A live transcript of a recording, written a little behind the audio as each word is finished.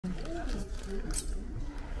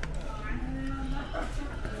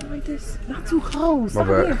Like this, not too close. My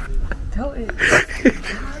bad. Tell it.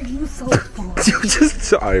 Why are you so far? You just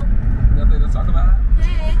sorry. Nothing to talk about.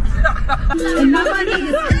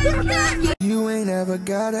 You ain't ever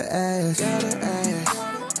gotta ask.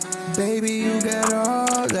 Baby, you got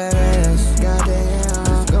all that ass. Goddamn,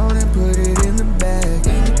 just go and put it in the bag.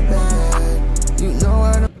 You know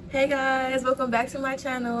I don't. Hey guys, welcome back to my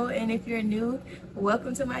channel, and if you're new,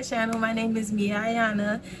 welcome to my channel. My name is Mia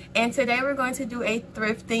Ayana, and today we're going to do a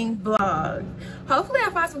thrifting vlog. Hopefully I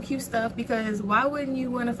find some cute stuff, because why wouldn't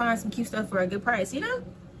you want to find some cute stuff for a good price, you know?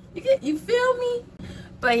 You feel me?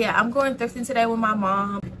 But yeah, I'm going thrifting today with my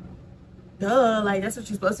mom. Duh, like that's what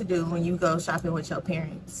you're supposed to do when you go shopping with your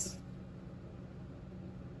parents.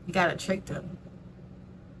 You gotta trick them.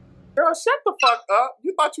 Girl, shut the fuck up.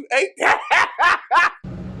 You thought you ate that?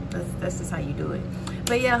 That's just how you do it.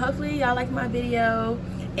 But yeah, hopefully y'all like my video,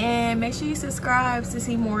 and make sure you subscribe to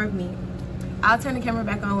see more of me. I'll turn the camera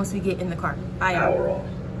back on once we get in the car. Bye y'all.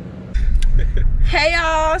 Hey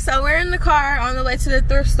y'all, so we're in the car on the way to the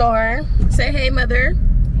thrift store. Say hey, mother.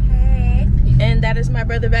 Hey. And that is my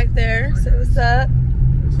brother back there. So what's up?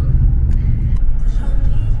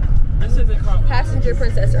 Passenger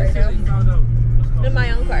princess right now in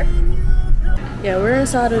my own car. Yeah, we're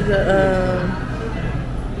inside of the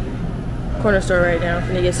corner store right now. I'm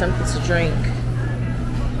gonna get something to drink.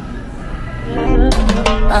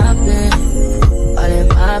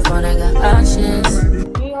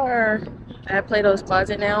 We are at Platoes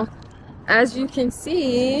Closet now. As you can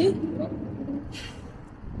see,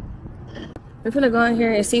 we're gonna go in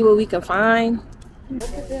here and see what we can find. Look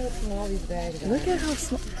at how small these bags are. Look at how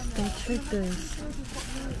small. They tricked us.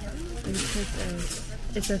 They tricked us.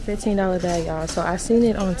 It's a $15 bag, y'all. So I seen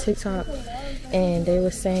it on TikTok, and they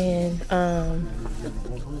were saying,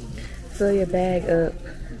 fill your bag up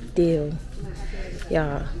deal.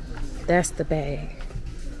 Y'all, that's the bag.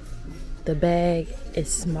 The bag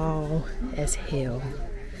is small as hell.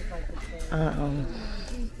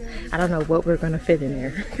 I don't know what we're gonna fit in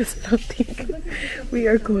there, because I don't think we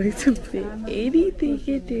are going to fit anything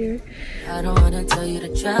in there. I don't wanna tell you to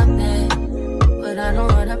drop it, but I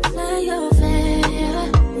don't wanna play your fair.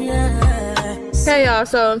 Yeah. Hey y'all,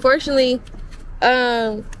 so unfortunately,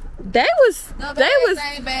 ain't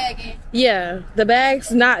bagging. Yeah, the bag's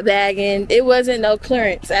not bagging. It wasn't no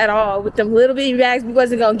clearance at all. With them little bitty bags, we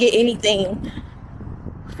wasn't gonna get anything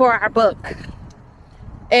for our buck.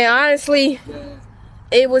 And honestly,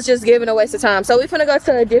 it was just giving a waste of time. So we're gonna go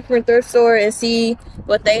to a different thrift store and see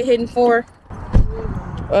what they hitting for.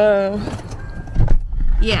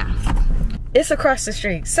 Yeah, it's across the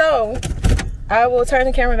street. So I will turn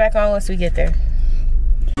the camera back on once we get there.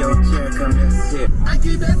 Yo, chair, come and sit. I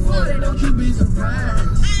keep that 40, don't you be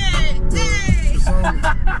surprised. Hey.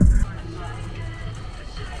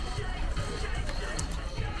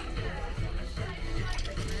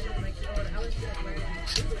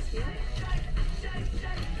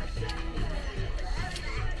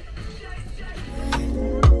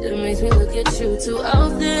 It makes me look at you too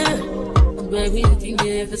often. Oh, baby, you can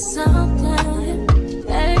give it something.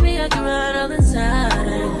 Baby, I can run all the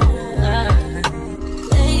time.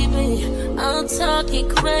 Baby, I'm talking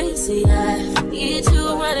crazy. I need you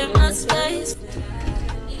running my space.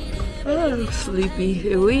 I'm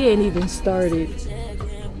sleepy. We ain't even started.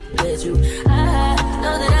 I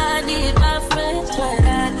know that I need my friends, but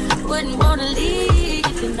I wouldn't wanna leave.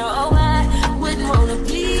 You know I wouldn't wanna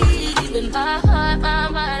bleed. Even my heart, my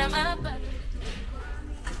mind, and my body.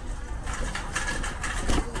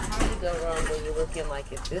 How do you go wrong when you're looking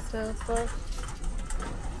like if this sounds fun?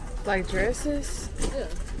 Like dresses? Yeah,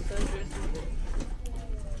 some dresses.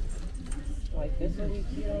 Like this one you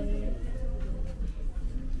see on here.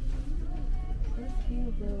 That's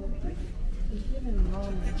cute, bro. It's giving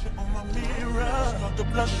mom. On my mirror, start to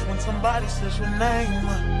blush when somebody says your name.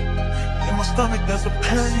 In my stomach there's a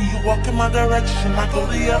pain. You walk in my direction, I go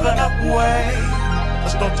the other way. I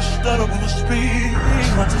start to stutter when I speak.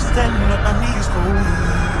 Not to stand on my knees for weak.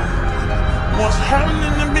 What's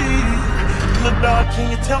happening to me? In the dark, can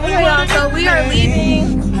you tell me Okay, y'all, so we are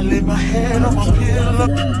leaving. I lay my head on my pillow.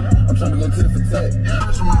 I'm trying to go to the protect.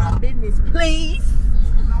 Business, please.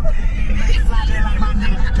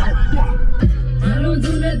 I don't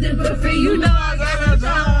do nothing for free, you know I got a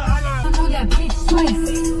job. I'm on that bitch twice.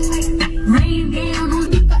 Rain down on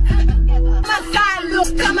me forever. My side, look,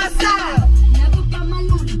 come my side. Never by my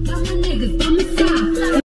loot, by my niggas, by my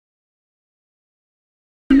side.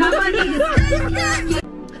 Not my niggas.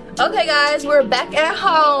 Okay guys, we're back at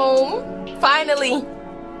home. Finally.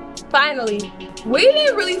 We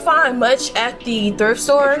didn't really find much at the thrift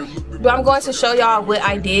store, but I'm going to show y'all what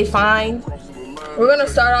I did find. We're gonna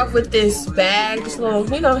start off with this bag, this little,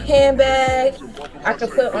 you know, handbag I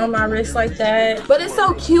could put on my wrist like that. But it's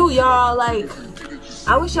so cute, y'all. Like,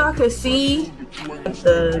 I wish y'all could see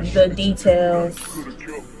the details.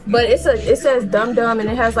 But it says Dum Dum, and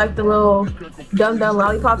it has like the little Dum Dum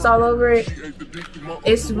lollipops all over it.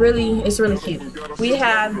 It's really cute. We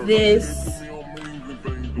have this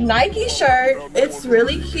Nike shirt. It's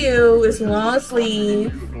really cute. It's long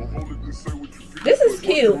sleeve. This is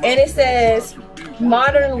cute, and it says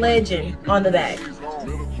Modern Legend on the back.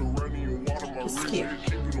 It's cute.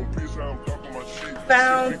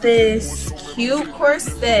 Found this cute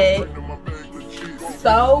corset.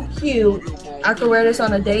 So cute. I could wear this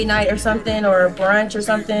on a date night or something, or a brunch or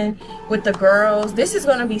something with the girls. This is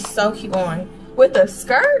gonna be so cute on with a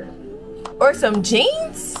skirt or some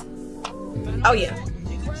jeans. Oh yeah.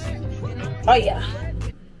 Oh yeah.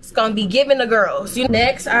 It's gonna be giving the girls.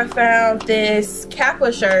 Next, I found this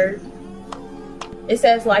Kappa shirt. It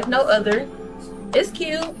says like no other. It's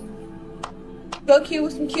cute. Go cute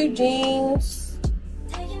with some cute jeans.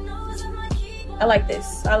 I like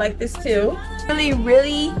this. I like this too.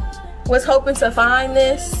 Really was hoping to find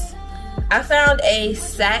this. I found a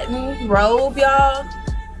satin robe, y'all.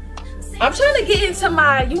 I'm trying to get into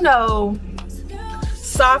my, you know,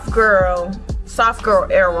 soft girl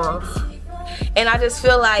era. And I just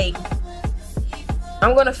feel like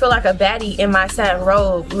I'm gonna feel like a baddie in my satin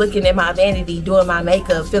robe, looking at my vanity, doing my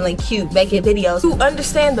makeup, feeling cute, making videos. To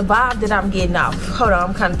understand the vibe that I'm getting off. Hold on,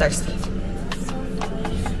 I'm kind of thirsty.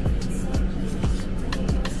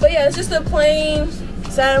 But yeah, it's just a plain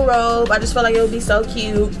satin robe. I just feel like it would be so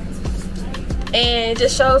cute. And it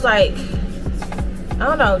just shows like, I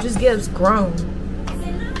don't know, just gives grown.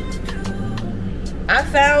 I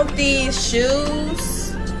found these shoes.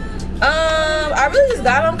 I really just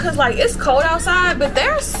got them because like it's cold outside, but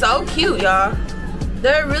they're so cute, y'all.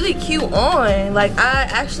 They're really cute on. Like, I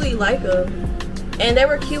actually like them. And they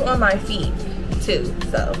were cute on my feet too.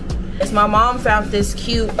 So yes, my mom found this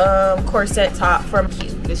cute corset top from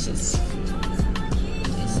Cute. This is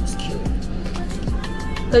cute.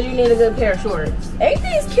 Cause you need a good pair of shorts. Ain't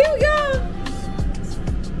these cute, y'all?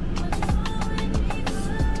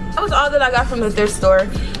 That was all that I got from the thrift store.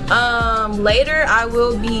 Later I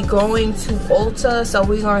will be going to Ulta, so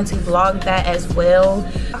we're going to vlog that as well.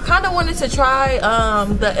 I kind of wanted to try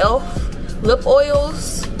the e.l.f. lip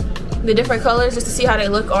oils, the different colors, just to see how they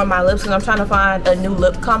look on my lips, and I'm trying to find a new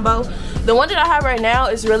lip combo. The one that I have right now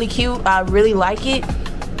is really cute. I really like it,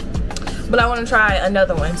 but I want to try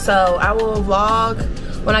another one. So I will vlog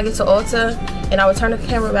when I get to Ulta, and I will turn the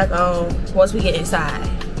camera back on once we get inside.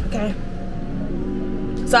 Okay,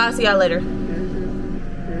 so I'll see y'all later.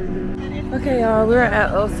 Okay, y'all, we're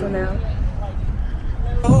at Ulta now.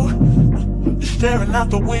 Staring out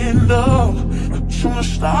the window, trying to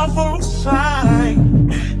stop for a sign.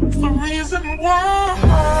 It's the reason why.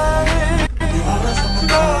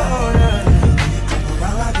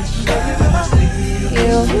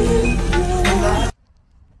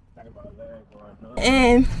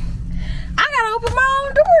 And I gotta open my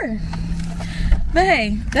own door. But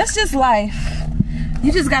hey, that's just life.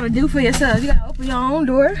 You just gotta do for yourself. You gotta open your own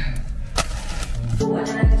door. I'm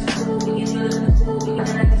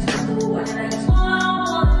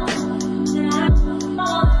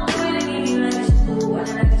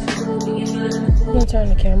gonna turn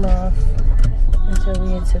the camera off until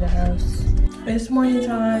we get to the house. It's morning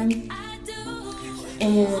time,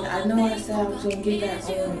 and I know I said I was gonna get back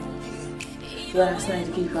on last night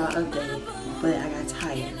to keep y'all updated, but I got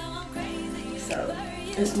tired. So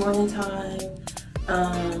it's morning time.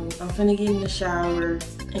 I'm finna get in the shower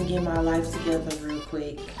and get my life together real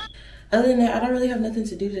quick. Other than that, I don't really have nothing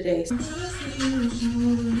to do today. So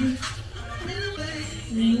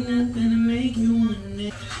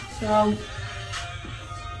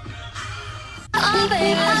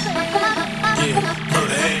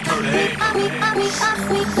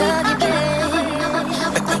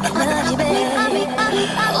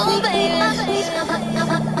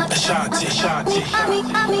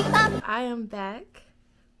I am back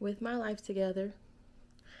with my life together,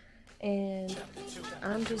 and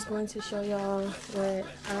I'm just going to show y'all what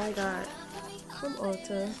I got from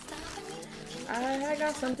Ulta. I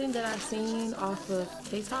got something that I seen off of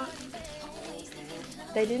TikTok.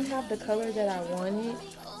 They didn't have the color that I wanted.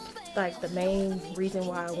 Like, the main reason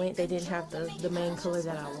why I went, they didn't have the main color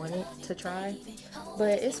that I wanted to try.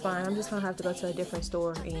 But it's fine. I'm just gonna have to go to a different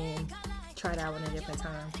store and try that one a different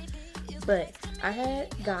time. But I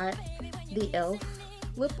had got the e.l.f.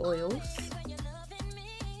 lip oils,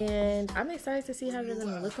 and I'm excited to see how they're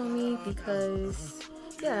gonna look on me because,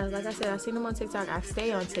 yeah, like I said, I seen them on TikTok. I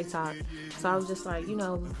stay on TikTok, so I was just like, you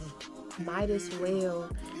know, might as well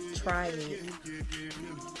try it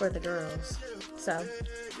for the girls. So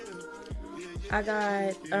I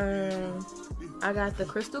got the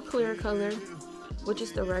crystal clear color, which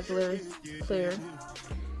is the regular clear,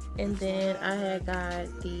 and then I had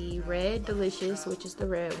got the red delicious, which is the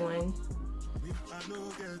red one,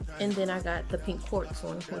 and then I got the pink quartz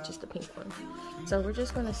one, which is the pink one. So we're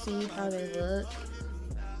just gonna see how they look.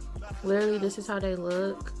 Literally, this is how they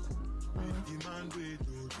look.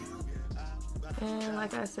 And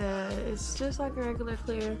like I said, it's just like a regular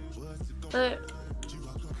clear, but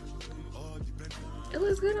it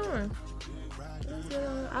looks good on. It looks good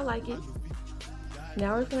on. I like it.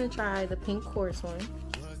 Now we're gonna try the pink quartz one.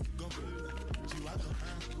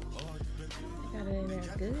 Got it in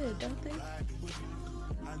there good, don't they?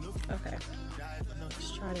 Okay,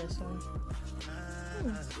 let's try this one.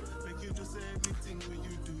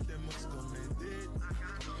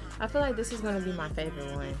 I feel like this is gonna be my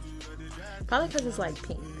favorite one. Probably because it's like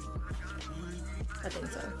pink. I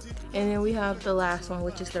think so. And then we have the last one,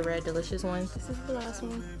 which is the red delicious one. This is the last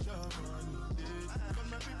one.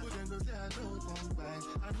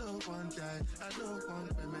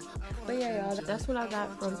 But yeah, y'all, that's what I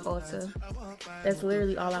got from Ulta. That's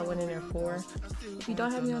literally all I went in there for. If you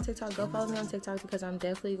don't have me on TikTok, go follow me on TikTok because I'm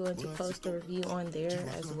definitely going to post a review on there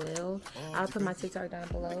as well. I'll put my TikTok down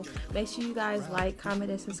below. Make sure you guys like,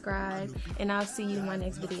 comment, and subscribe, and I'll see you in my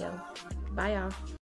next video. Bye, y'all.